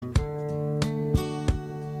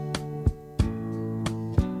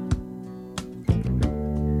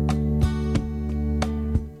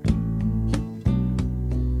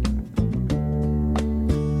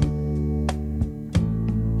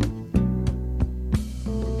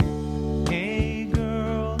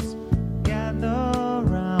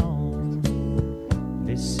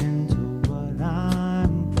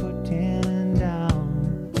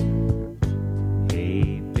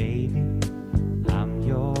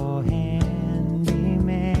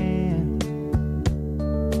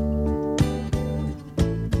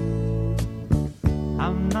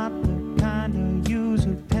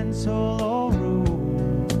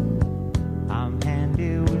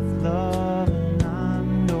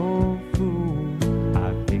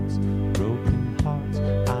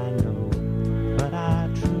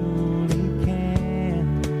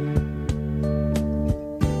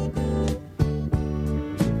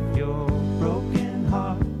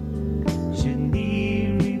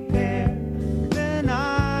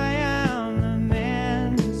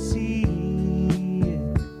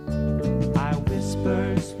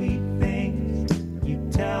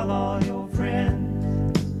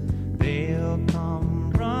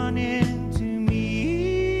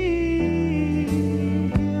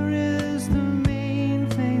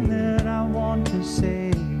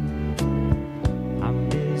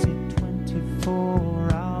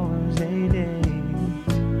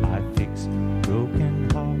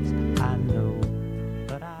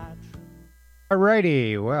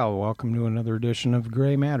Alrighty, well, welcome to another edition of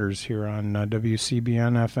Gray Matters here on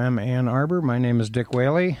WCBN FM Ann Arbor. My name is Dick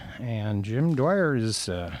Whaley, and Jim Dwyer is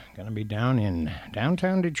going to be down in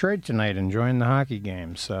downtown Detroit tonight enjoying the hockey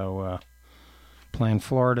game. So, playing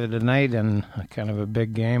Florida tonight in kind of a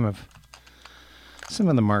big game of some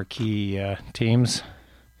of the marquee teams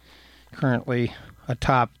currently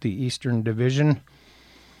atop the Eastern Division.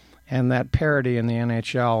 And that parity in the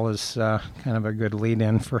NHL is kind of a good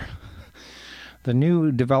lead-in for the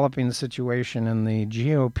new developing situation in the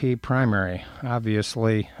GOP primary.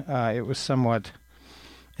 Obviously, it was somewhat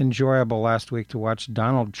enjoyable last week to watch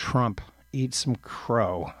Donald Trump eat some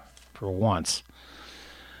crow for once.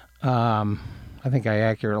 I think I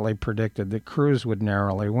accurately predicted that Cruz would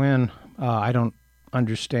narrowly win. I don't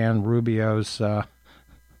understand Rubio's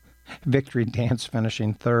victory dance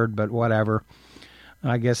finishing third, but whatever.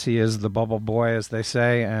 I guess he is the bubble boy, as they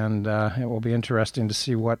say, and it will be interesting to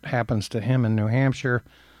see what happens to him in New Hampshire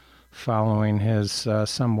following his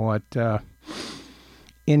somewhat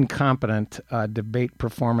incompetent debate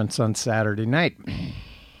performance on Saturday night.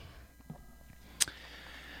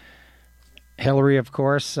 Hillary, of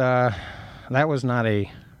course, that was not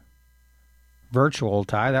a virtual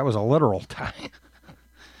tie. That was a literal tie.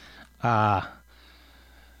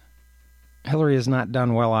 Hillary has not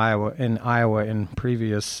done well in Iowa in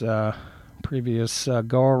previous go-arounds,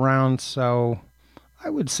 so I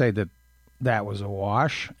would say that was a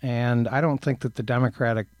wash. And I don't think that the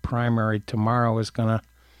Democratic primary tomorrow is going to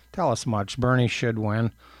tell us much. Bernie should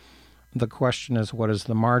win. The question is, what is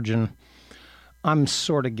the margin? I'm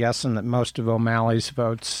sort of guessing that most of O'Malley's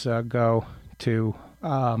votes go to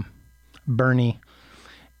Bernie,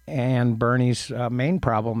 and Bernie's main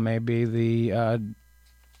problem may be the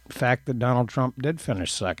fact that Donald Trump did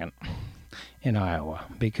finish second in Iowa,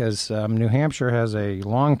 because New Hampshire has a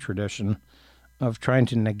long tradition of trying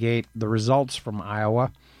to negate the results from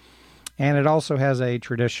Iowa, and it also has a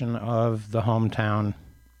tradition of the home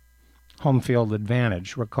field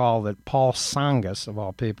advantage. Recall that Paul Tsongas, of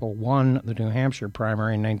all people, won the New Hampshire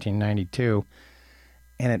primary in 1992,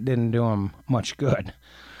 and it didn't do him much good.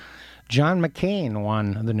 John McCain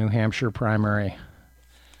won the New Hampshire primary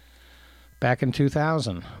back in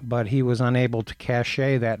 2000, but he was unable to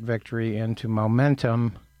cachet that victory into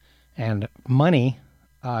momentum and money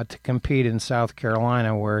to compete in South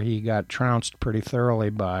Carolina, where he got trounced pretty thoroughly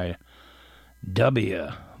by W,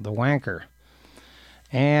 the wanker.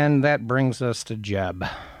 And that brings us to Jeb.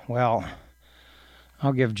 Well,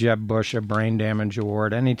 I'll give Jeb Bush a brain damage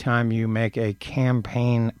award anytime you make a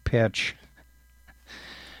campaign pitch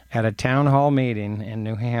at a town hall meeting in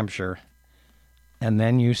New Hampshire, and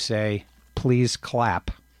then you say, "Please clap."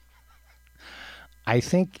 I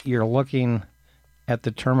think you're looking at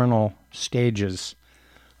the terminal stages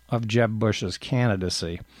of Jeb Bush's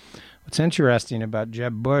candidacy. What's interesting about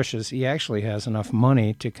Jeb Bush is he actually has enough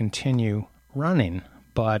money to continue running,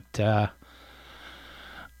 but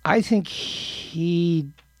I think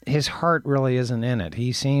his heart really isn't in it.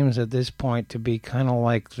 He seems at this point to be kind of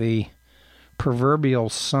like the proverbial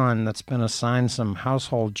son that's been assigned some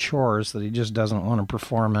household chores that he just doesn't want to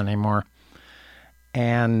perform anymore.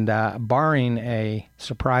 And barring a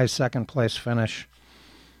surprise second-place finish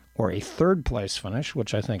or a third-place finish,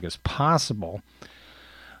 which I think is possible,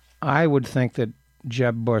 I would think that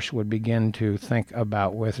Jeb Bush would begin to think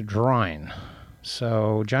about withdrawing.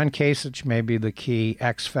 So John Kasich may be the key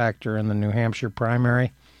X factor in the New Hampshire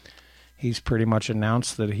primary. He's pretty much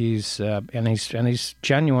announced that he's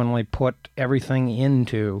genuinely put everything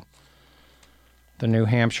into the New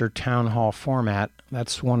Hampshire town hall format.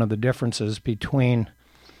 That's one of the differences between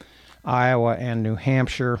Iowa and New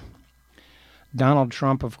Hampshire. Donald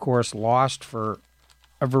Trump, of course, lost for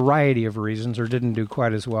a variety of reasons, or didn't do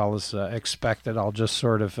quite as well as expected. I'll just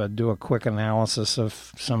sort of do a quick analysis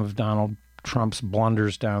of some of Donald Trump's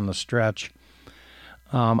blunders down the stretch.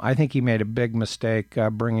 I think he made a big mistake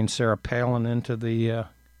bringing Sarah Palin into the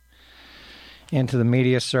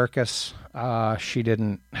media circus. She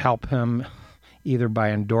didn't help him either by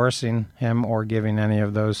endorsing him or giving any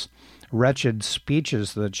of those wretched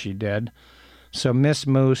speeches that she did. So Miss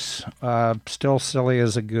Moose, still silly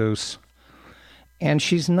as a goose. And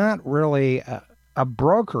she's not really a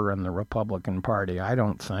broker in the Republican Party, I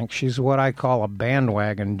don't think. She's what I call a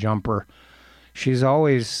bandwagon jumper. She's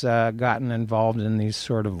always gotten involved in these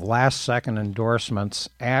sort of last-second endorsements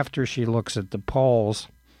after she looks at the polls,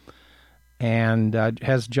 and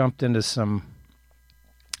has jumped into some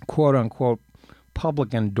quote-unquote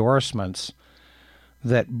public endorsements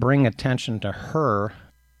that bring attention to her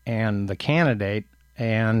and the candidate.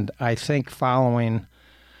 And I think following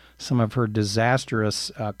some of her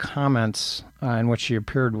disastrous comments in which she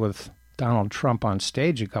appeared with Donald Trump on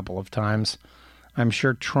stage a couple of times. I'm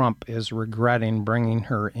sure Trump is regretting bringing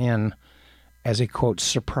her in as a, quote,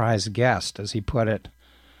 surprise guest, as he put it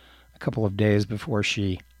a couple of days before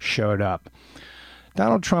she showed up.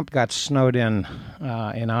 Donald Trump got snowed in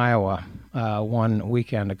Iowa one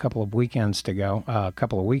weekend, a couple of weekends ago,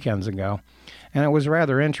 and it was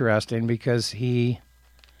rather interesting because he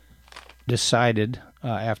decided,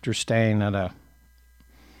 after staying at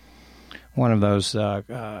one of those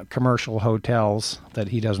commercial hotels that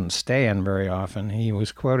he doesn't stay in very often, he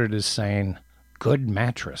was quoted as saying, "Good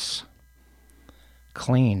mattress,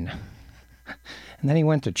 clean." And then he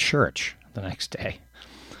went to church the next day.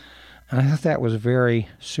 And I thought that was very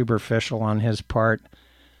superficial on his part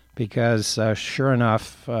because, sure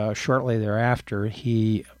enough, shortly thereafter,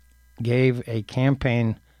 he gave a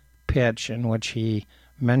campaign pitch in which he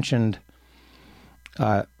mentioned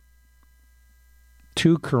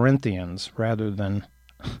 2 Corinthians rather than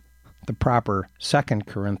the proper 2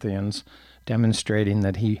 Corinthians, demonstrating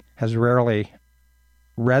that he has rarely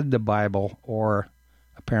read the Bible or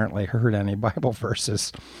apparently heard any Bible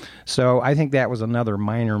verses. So I think that was another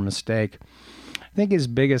minor mistake. I think his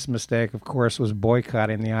biggest mistake, of course, was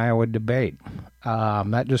boycotting the Iowa debate.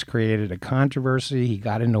 That just created a controversy. He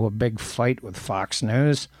got into a big fight with Fox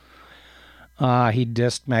News. He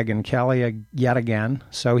dissed Megyn Kelly yet again.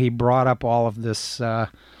 So he brought up all of this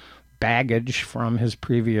baggage from his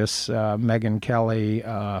previous Megyn Kelly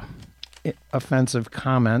offensive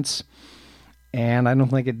comments, and I don't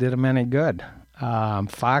think it did him any good.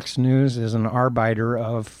 Fox News is an arbiter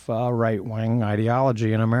of right-wing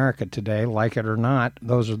ideology in America today. Like it or not,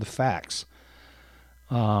 those are the facts.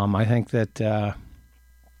 I think that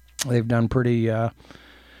they've done pretty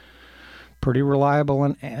reliable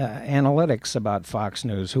analytics about Fox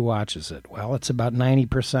News. Who watches it? Well, it's about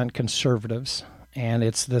 90% conservatives, and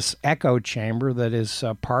it's this echo chamber that is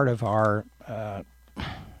part of our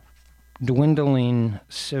dwindling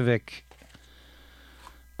civic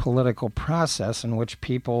political process in which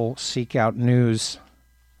people seek out news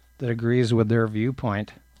that agrees with their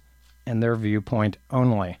viewpoint and their viewpoint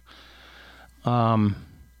only.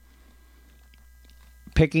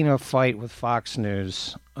 Picking a fight with Fox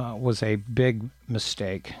News was a big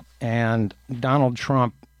mistake, and Donald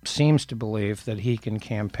Trump seems to believe that he can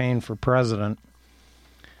campaign for president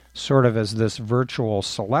sort of as this virtual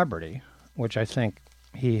celebrity, which I think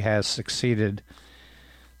he has succeeded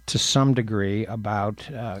to some degree about,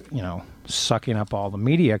 sucking up all the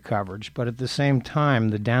media coverage. But at the same time,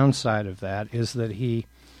 the downside of that is that he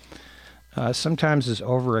sometimes is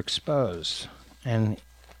overexposed, and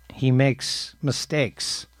he makes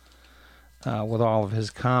mistakes with all of his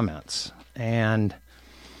comments. And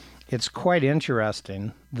it's quite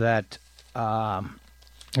interesting that, and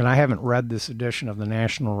I haven't read this edition of the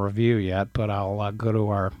National Review yet, but I'll go to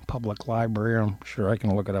our public library. I'm sure I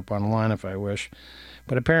can look it up online if I wish.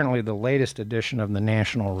 But apparently the latest edition of the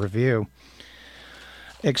National Review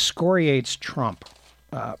excoriates Trump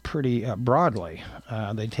pretty broadly.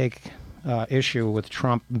 They take issue with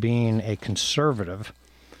Trump being a conservative,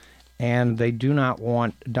 and they do not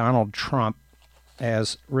want Donald Trump,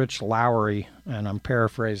 as Rich Lowry, and I'm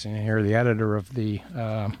paraphrasing here, the editor of the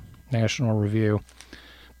National Review,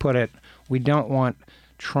 put it, we don't want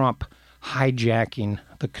Trump hijacking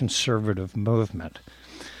the conservative movement.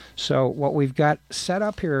 So what we've got set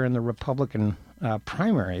up here in the Republican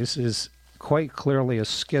primaries is quite clearly a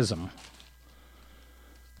schism.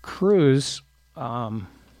 Cruz,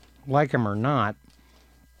 like him or not,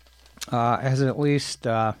 has at least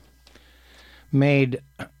made,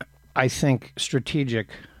 I think, strategic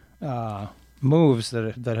moves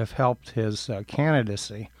that have helped his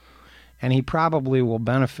candidacy, and he probably will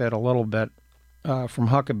benefit a little bit from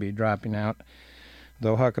Huckabee dropping out,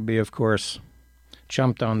 though Huckabee, of course,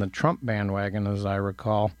 jumped on the Trump bandwagon, as I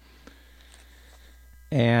recall.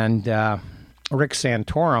 And Rick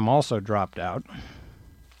Santorum also dropped out.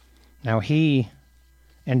 Now, he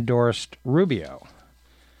endorsed Rubio.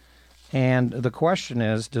 And the question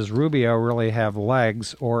is, does Rubio really have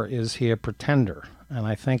legs, or is he a pretender? And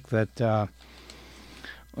I think that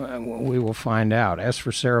we will find out. As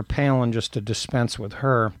for Sarah Palin, just to dispense with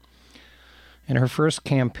her, in her first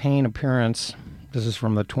campaign appearance, this is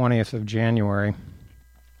from the 20th of January,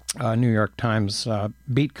 New York Times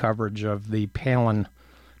beat coverage of the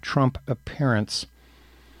Palin-Trump appearance.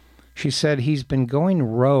 She said he's been going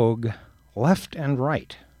rogue left and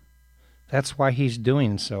right. That's why he's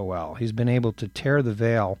doing so well. He's been able to tear the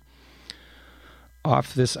veil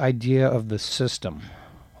off this idea of the system.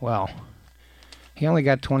 Well, he only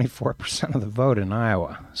got 24% of the vote in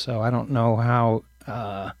Iowa, so I don't know how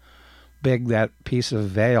big that piece of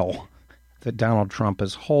veil that Donald Trump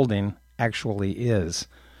is holding actually is.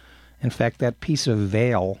 In fact, that piece of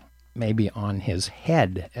veil may be on his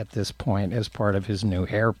head at this point as part of his new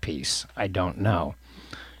hairpiece. I don't know.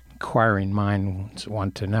 Inquiring minds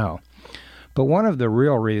want to know. But one of the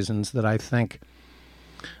real reasons that I think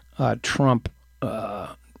Trump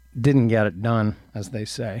didn't get it done, as they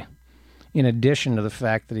say, in addition to the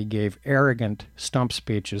fact that he gave arrogant stump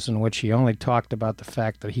speeches in which he only talked about the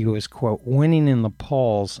fact that he was, quote, winning in the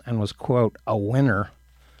polls and was, quote, a winner,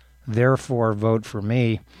 therefore vote for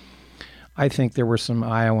me. I think there were some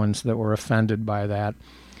Iowans that were offended by that.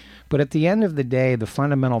 But at the end of the day, the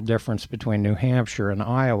fundamental difference between New Hampshire and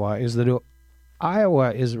Iowa is that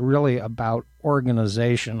Iowa is really about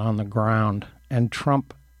organization on the ground, and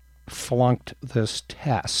Trump flunked this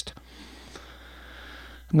test.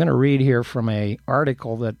 I'm going to read here from an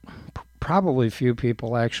article that probably few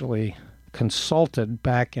people actually consulted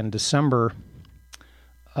back in December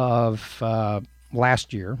of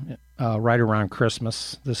last year, right around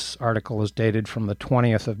Christmas. This article is dated from the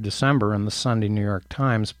 20th of December in the Sunday New York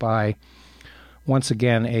Times by, once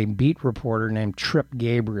again, a beat reporter named Trip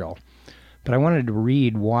Gabriel. But I wanted to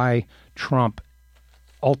read why Trump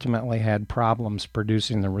ultimately had problems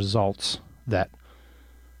producing the results that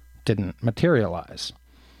didn't materialize.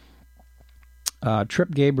 Trip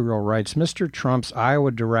Gabriel writes, Mr. Trump's Iowa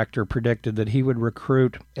director predicted that he would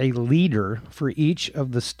recruit a leader for each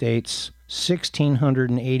of the state's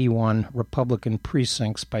 1,681 Republican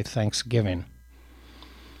precincts by Thanksgiving.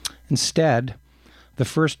 Instead, the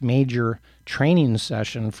first major training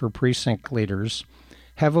session for precinct leaders,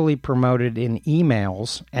 heavily promoted in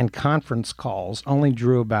emails and conference calls, only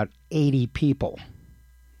drew about 80 people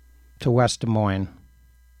to West Des Moines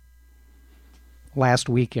last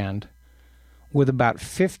weekend, with about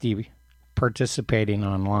 50 participating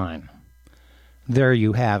online. There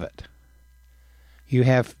you have it. You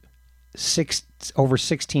have over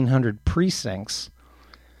 1,600 precincts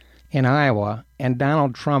in Iowa, and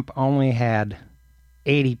Donald Trump only had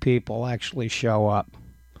 80 people actually show up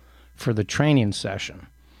for the training session.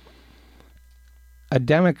 A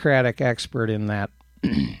Democratic expert in that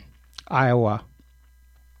Iowa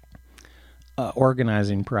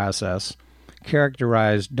organizing process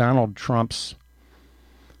characterized Donald Trump's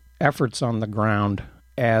efforts on the ground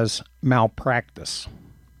as malpractice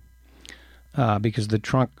because the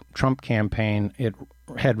Trump campaign, it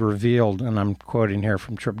had revealed, and I'm quoting here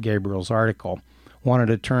from Trip Gabriel's article,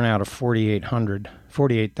 wanted a turnout of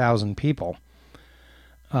 48,000 people,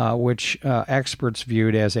 which experts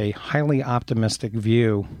viewed as a highly optimistic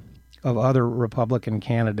view of other Republican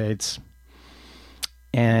candidates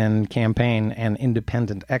and campaign and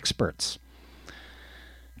independent experts.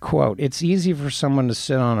 Quote, it's easy for someone to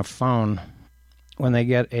sit on a phone when they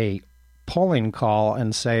get a polling call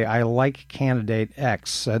and say, I like candidate X,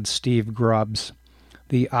 said Steve Grubbs,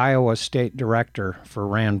 the Iowa state director for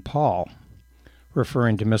Rand Paul,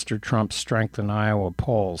 referring to Mr. Trump's strength in Iowa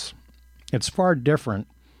polls. It's far different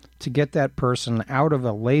to get that person out of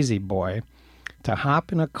a lazy boy, to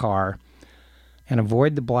hop in a car and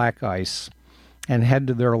avoid the black ice and head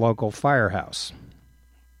to their local firehouse.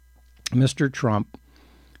 Mr. Trump,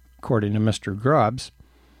 according to Mr. Grubbs,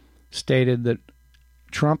 stated that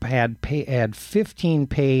Trump had 15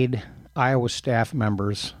 paid Iowa staff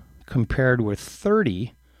members compared with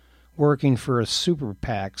 30 working for a super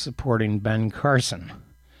PAC supporting Ben Carson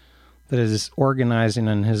that is organizing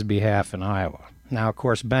on his behalf in Iowa. Now, of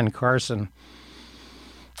course, Ben Carson,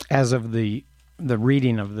 as of the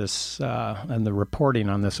reading of this and the reporting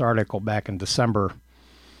on this article back in December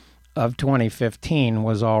of 2015,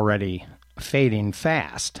 was already fading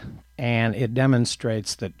fast. And it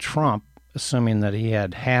demonstrates that Trump, assuming that he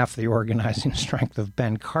had half the organizing strength of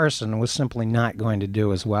Ben Carson, was simply not going to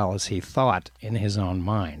do as well as he thought in his own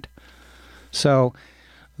mind. So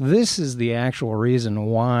this is the actual reason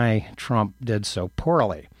why Trump did so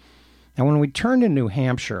poorly. And when we turn to New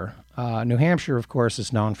Hampshire, of course,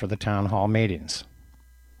 is known for the town hall meetings.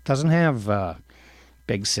 It doesn't have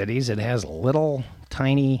big cities. It has little,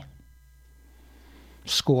 tiny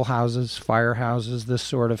schoolhouses, firehouses, this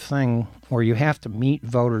sort of thing, where you have to meet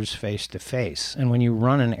voters face to face. And when you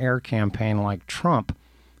run an air campaign like Trump,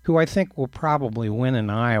 who I think will probably win in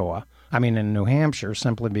New Hampshire,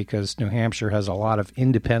 simply because New Hampshire has a lot of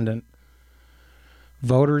independent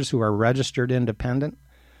voters who are registered independent,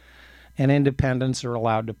 and independents are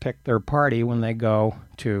allowed to pick their party when they go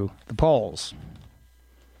to the polls,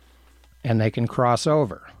 and they can cross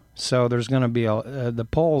over. So there's going to be the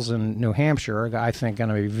polls in New Hampshire are, I think, going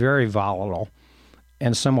to be very volatile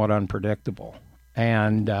and somewhat unpredictable.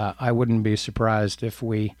 And I wouldn't be surprised if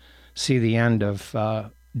we see the end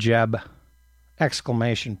of Jeb,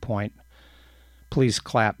 exclamation point, please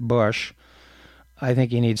clap Bush. I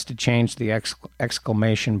think he needs to change the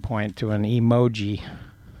exclamation point to an emoji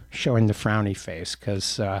showing the frowny face,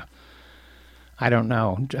 because I don't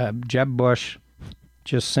know. Jeb Bush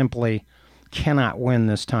just simply cannot win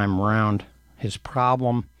this time around. His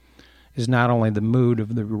problem is not only the mood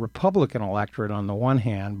of the Republican electorate on the one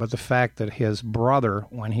hand, but the fact that his brother,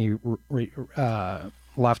 when he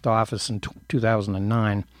left office in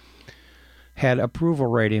 2009, had approval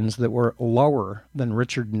ratings that were lower than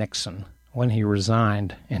Richard Nixon when he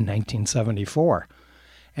resigned in 1974.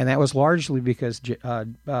 And that was largely because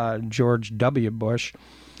George W. Bush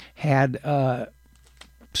had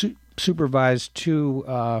supervised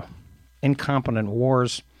two incompetent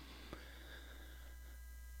wars,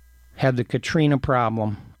 had the Katrina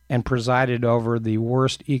problem, and presided over the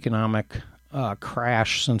worst economic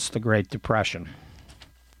crash since the Great Depression.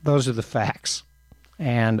 Those are the facts.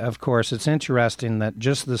 And, of course, it's interesting that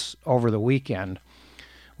just this over the weekend,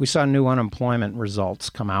 we saw new unemployment results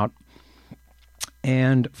come out,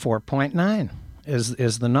 and 4.9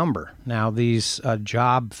 is the number. Now, these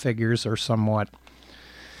job figures are somewhat,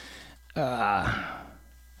 it's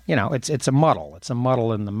a muddle. It's a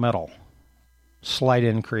muddle in the middle. Slight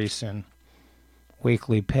increase in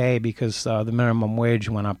weekly pay because the minimum wage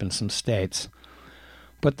went up in some states.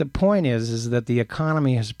 But the point is that the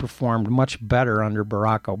economy has performed much better under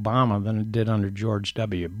Barack Obama than it did under George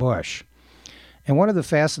W. Bush. And one of the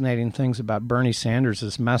fascinating things about Bernie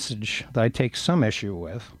Sanders' message that I take some issue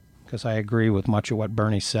with, because I agree with much of what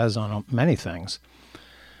Bernie says on many things,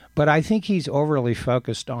 but I think he's overly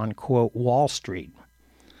focused on, quote, Wall Street,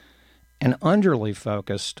 and underly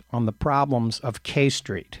focused on the problems of K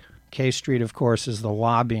Street. K Street, of course, is the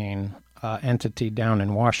lobbying entity down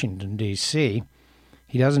in Washington, D.C.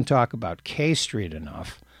 He doesn't talk about K Street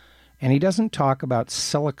enough, and he doesn't talk about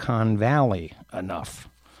Silicon Valley enough.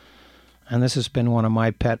 And this has been one of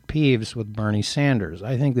my pet peeves with Bernie Sanders.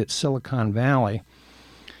 I think that Silicon Valley,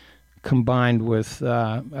 combined with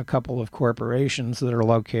a couple of corporations that are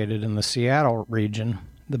located in the Seattle region,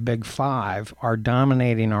 the Big Five, are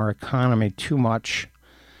dominating our economy too much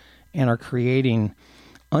and are creating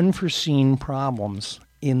unforeseen problems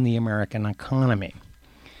in the American economy.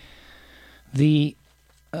 The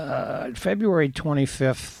February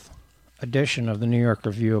 25th edition of the New York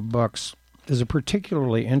Review of Books is a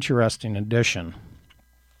particularly interesting edition.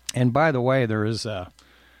 And by the way, there is an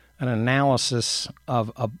analysis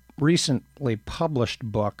of a recently published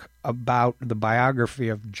book about the biography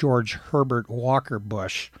of George Herbert Walker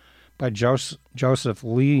Bush by Joseph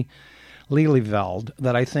Lelyveld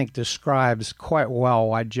that I think describes quite well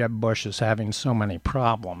why Jeb Bush is having so many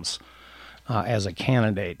problems as a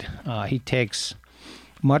candidate. He takes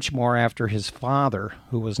much more after his father,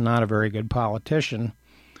 who was not a very good politician,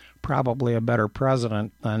 probably a better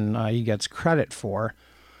president than he gets credit for,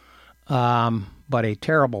 but a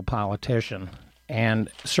terrible politician.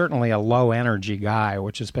 And certainly a low-energy guy,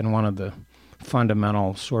 which has been one of the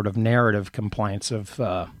fundamental sort of narrative complaints of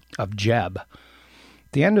Jeb.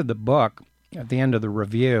 At the end of the book, at the end of the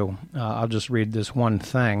review, I'll just read this one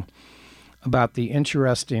thing about the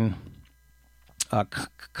interesting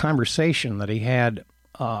conversation that he had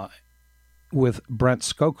with Brent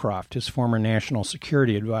Scowcroft, his former national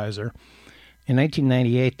security advisor. In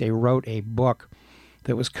 1998, they wrote a book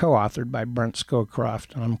that was co-authored by Brent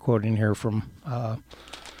Scowcroft, and I'm quoting here from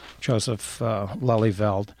Joseph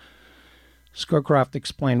Lelyveld. Scowcroft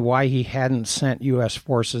explained why he hadn't sent U.S.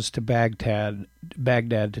 forces to Baghdad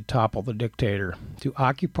to topple the dictator. To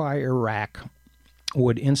occupy Iraq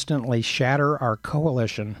would instantly shatter our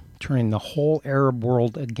coalition, turning the whole Arab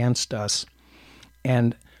world against us,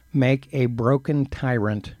 and make a broken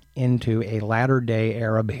tyrant into a latter-day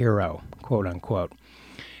Arab hero, quote unquote.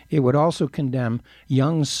 It would also condemn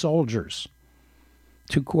young soldiers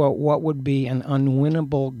to, quote, what would be an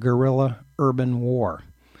unwinnable guerrilla urban war,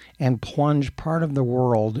 and plunge part of the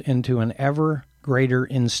world into an ever greater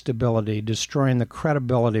instability, destroying the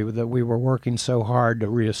credibility that we were working so hard to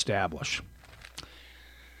reestablish.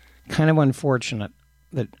 Kind of unfortunate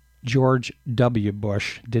that George W.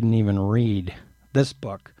 Bush didn't even read this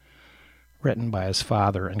book, written by his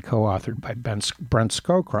father and co-authored by Brent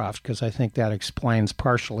Scowcroft, because I think that explains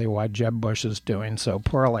partially why Jeb Bush is doing so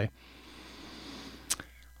poorly.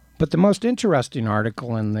 But the most interesting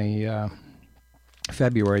article in the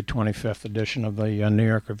February 25th edition of the New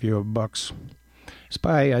York Review of Books is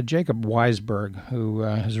by Jacob Weisberg, who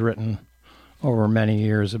has written over many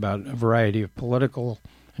years about a variety of political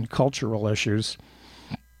and cultural issues,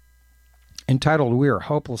 entitled We Are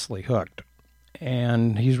Hopelessly Hooked.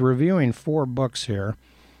 And he's reviewing 4 books here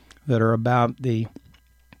that are about the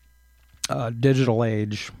digital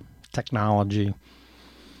age, technology.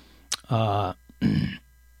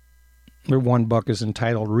 One book is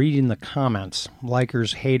entitled Reading the Comments,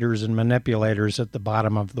 Likers, Haters, and Manipulators at the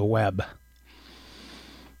Bottom of the Web.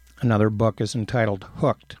 Another book is entitled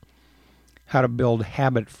Hooked, How to Build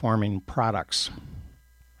Habit-Forming Products.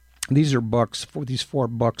 These four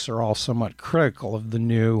books are all somewhat critical of the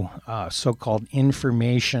new so-called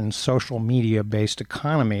information social media-based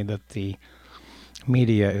economy that the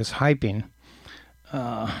media is hyping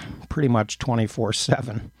pretty much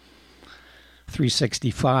 24/7.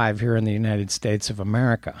 365 here in the United States of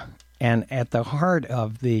America. And at the heart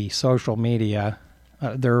of the social media,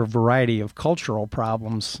 there are a variety of cultural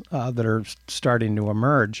problems that are starting to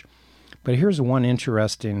emerge. But here's one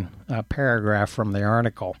interesting paragraph from the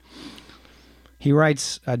article. He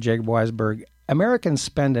writes, Jacob Weisberg, Americans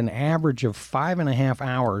spend an average of 5.5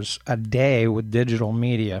 hours a day with digital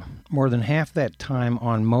media, more than half that time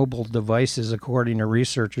on mobile devices, according to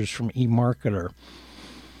researchers from eMarketer.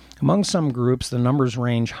 Among some groups, the numbers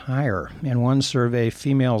range higher. In one survey,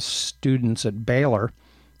 female students at Baylor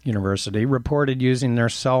University reported using their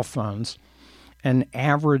cell phones an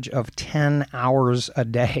average of 10 hours a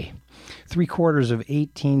day. 3/4 of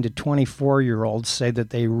 18 to 24-year-olds say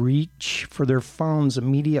that they reach for their phones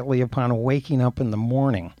immediately upon waking up in the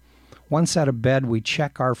morning. Once out of bed, we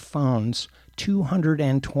check our phones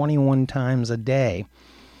 221 times a day,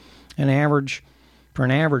 for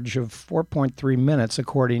an average of 4.3 minutes,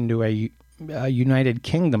 according to a United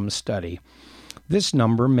Kingdom study. This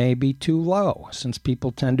number may be too low, since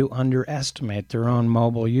people tend to underestimate their own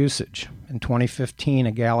mobile usage. In 2015,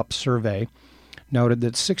 a Gallup survey noted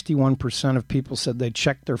that 61% of people said they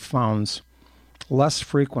checked their phones less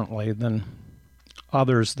frequently than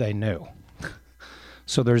others they knew.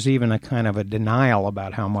 So there's even a kind of a denial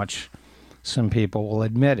about how much some people will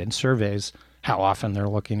admit in surveys how often they're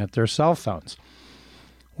looking at their cell phones.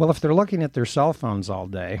 Well, if they're looking at their cell phones all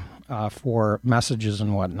day for messages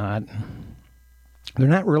and whatnot, they're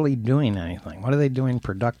not really doing anything. What are they doing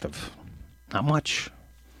productive? Not much.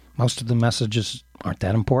 Most of the messages aren't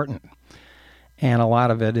that important. And a lot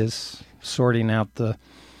of it is sorting out the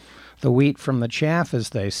wheat from the chaff, as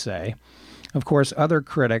they say. Of course, other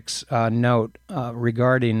critics note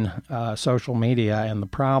regarding social media and the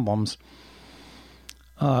problems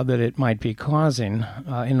that it might be causing.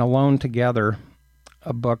 In Alone Together,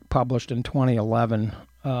 a book published in 2011,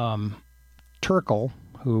 Turkle,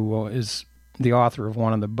 who is the author of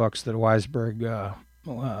one of the books that Weisberg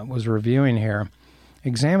was reviewing here,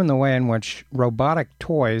 examined the way in which robotic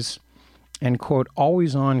toys and, quote,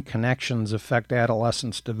 always-on connections affect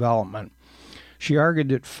adolescents' development. She argued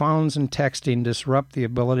that phones and texting disrupt the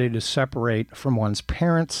ability to separate from one's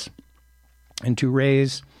parents and to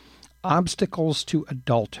raise obstacles to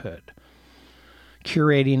adulthood.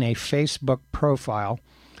 Curating a Facebook profile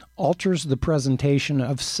alters the presentation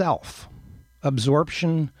of self.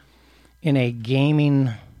 Absorption in a gaming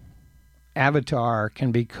avatar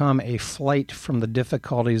can become a flight from the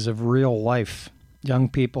difficulties of real life. Young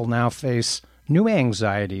people now face new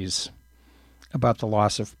anxieties about the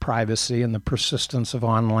loss of privacy and the persistence of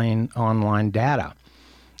online data.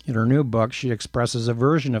 In her new book, she expresses a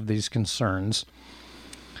version of these concerns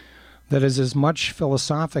that is as much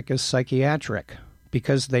philosophic as psychiatric.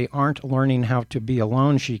 Because they aren't learning how to be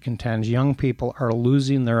alone, she contends, young people are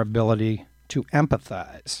losing their ability to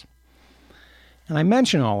empathize. And I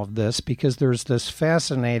mention all of this because there's this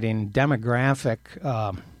fascinating demographic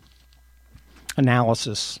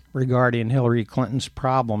analysis regarding Hillary Clinton's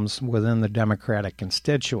problems within the Democratic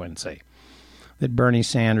constituency, that Bernie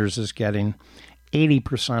Sanders is getting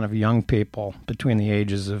 80% of young people between the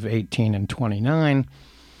ages of 18 and 29.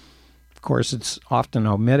 Of course, it's often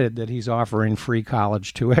omitted that he's offering free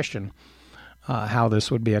college tuition. How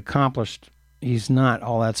this would be accomplished, he's not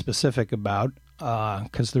all that specific about,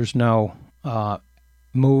 because there's no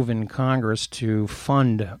move in Congress to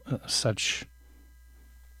fund such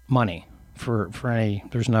money for any.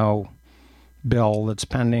 There's no bill that's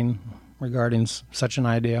pending regarding such an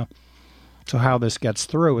idea. So how this gets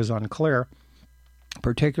through is unclear,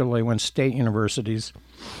 particularly when state universities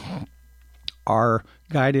are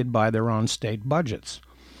guided by their own state budgets.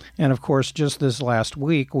 And, of course, just this last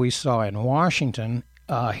week, we saw in Washington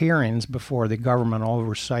hearings before the Government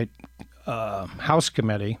Oversight House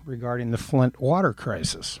Committee regarding the Flint water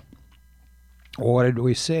crisis. What did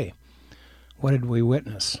we see? What did we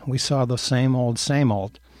witness? We saw the same old, same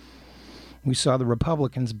old. We saw the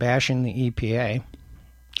Republicans bashing the EPA,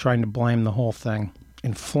 trying to blame the whole thing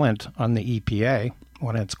in Flint on the EPA,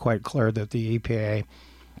 when it's quite clear that the EPA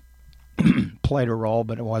played a role,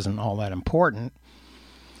 but it wasn't all that important.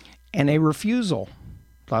 And a refusal,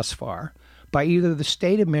 thus far, by either the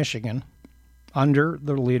state of Michigan, under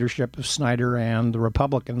the leadership of Snyder and the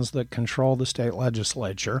Republicans that control the state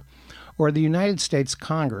legislature, or the United States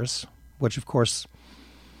Congress, which, of course,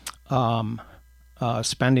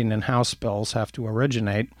 spending and House bills have to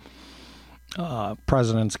originate.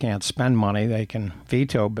 Presidents can't spend money. They can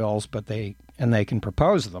veto bills, but they can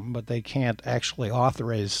propose them, but they can't actually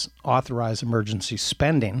authorize emergency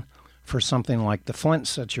spending for something like the Flint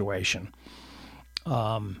situation.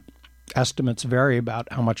 Estimates vary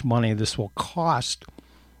about how much money this will cost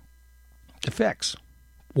to fix.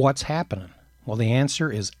 What's happening? Well, the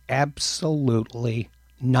answer is absolutely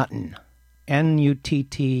nuttin'.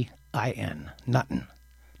 Nuttin. Nuttin'.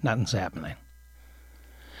 Nothing's happening.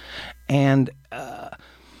 And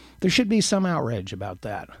there should be some outrage about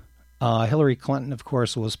that. Hillary Clinton, of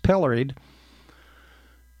course, was pilloried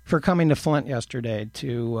for coming to Flint yesterday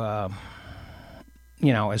to,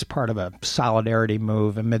 as part of a solidarity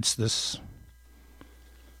move amidst this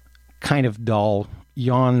kind of dull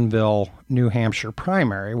Yawnville, New Hampshire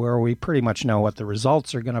primary, where we pretty much know what the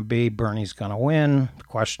results are going to be. Bernie's going to win. The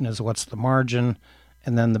question is, what's the margin?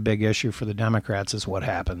 And then the big issue for the Democrats is what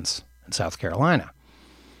happens in South Carolina.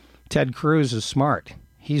 Ted Cruz is smart.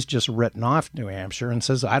 He's just written off New Hampshire and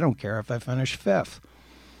says, I don't care if I finish fifth.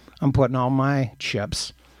 I'm putting all my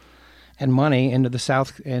chips and money into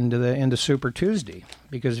into Super Tuesday.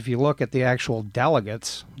 Because if you look at the actual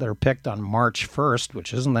delegates that are picked on March 1st,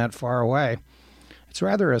 which isn't that far away, it's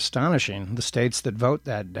rather astonishing, the states that vote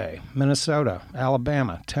that day: Minnesota,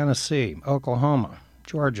 Alabama, Tennessee, Oklahoma,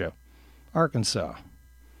 Georgia, Arkansas,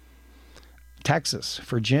 Texas,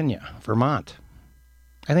 Virginia, Vermont.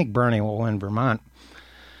 I think Bernie will win Vermont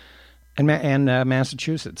and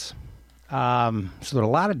Massachusetts. So that a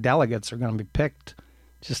lot of delegates are going to be picked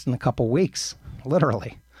just in a couple weeks,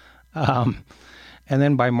 literally. And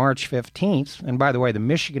then by March 15th, and by the way, the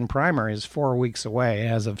Michigan primary is 4 weeks away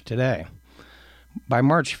as of today. By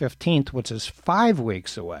March 15th, which is 5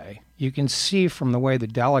 weeks away, you can see from the way the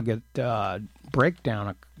delegate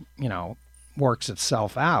breakdown, works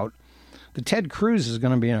itself out, that Ted Cruz is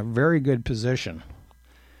going to be in a very good position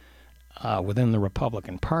within the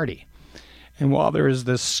Republican Party. And while there is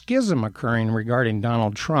this schism occurring regarding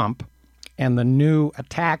Donald Trump and the new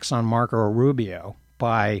attacks on Marco Rubio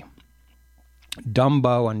by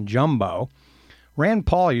Dumbo and Jumbo, Rand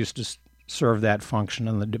Paul used to serve that function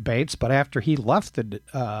in the debates, but after he left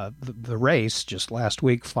the race just last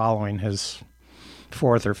week following his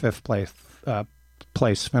fourth or fifth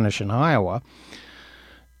place finish in Iowa,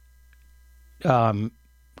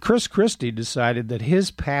 Chris Christie decided that his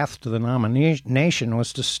path to the nomination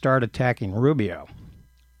was to start attacking Rubio.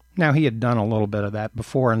 Now, he had done a little bit of that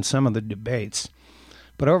before in some of the debates,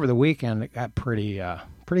 but over the weekend it got pretty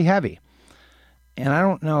heavy. And I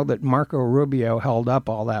don't know that Marco Rubio held up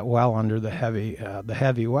all that well under the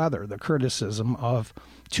heavy weather. The criticism of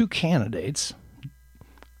two candidates,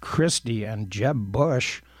 Christie and Jeb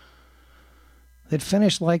Bush, that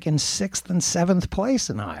finished like in 6th and 7th place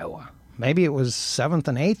in Iowa. Maybe it was 7th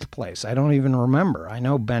and 8th place. I don't even remember. I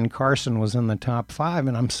know Ben Carson was in the top 5,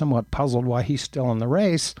 and I'm somewhat puzzled why he's still in the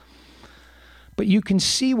race. But you can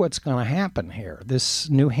see what's going to happen here. This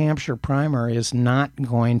New Hampshire primary is not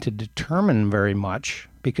going to determine very much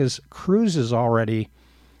because Cruz is already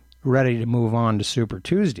ready to move on to Super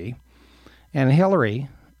Tuesday. And Hillary,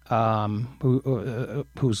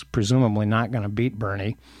 who's presumably not going to beat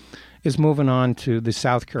Bernie, is moving on to the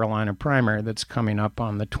South Carolina primary that's coming up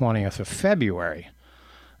on the 20th of February,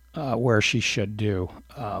 where she should do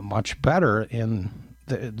much better in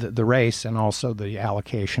the race and also the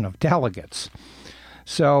allocation of delegates.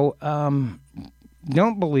 So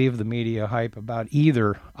don't believe the media hype about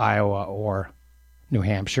either Iowa or New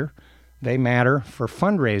Hampshire. They matter for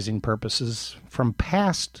fundraising purposes from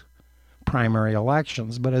past primary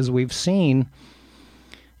elections. But as we've seen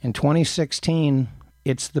in 2016,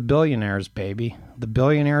 it's the billionaires, baby. The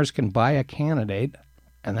billionaires can buy a candidate,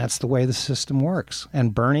 and that's the way the system works.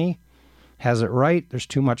 And Bernie has it right. There's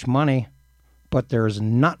too much money, but there's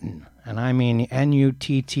nothing, and I mean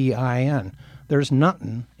Nuttin. There's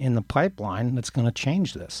nothing in the pipeline that's going to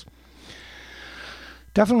change this.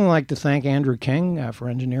 Definitely like to thank Andrew King for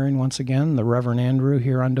engineering once again, the Reverend Andrew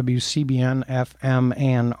here on WCBN FM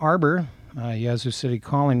Ann Arbor. Yazoo City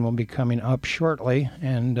Calling will be coming up shortly,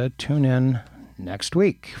 and tune in next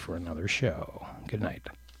week for another show. Good night.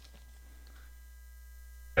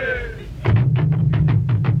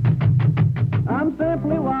 I'm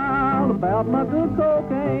simply wild about my good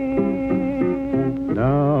cocaine.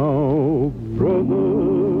 Now,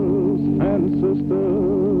 brothers and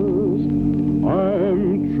sisters,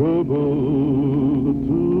 I'm troubled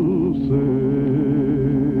to say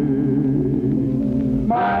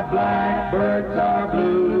blackbirds are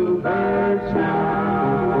bluebirds now.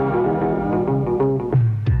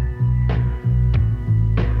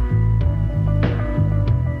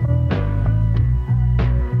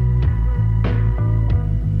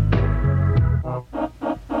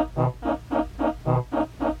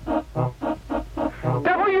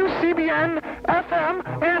 WCBN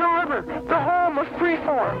FM Ann Arbor, the home of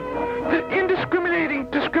freeform, the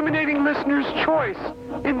discriminating listener's choice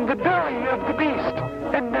in the belly of the beast.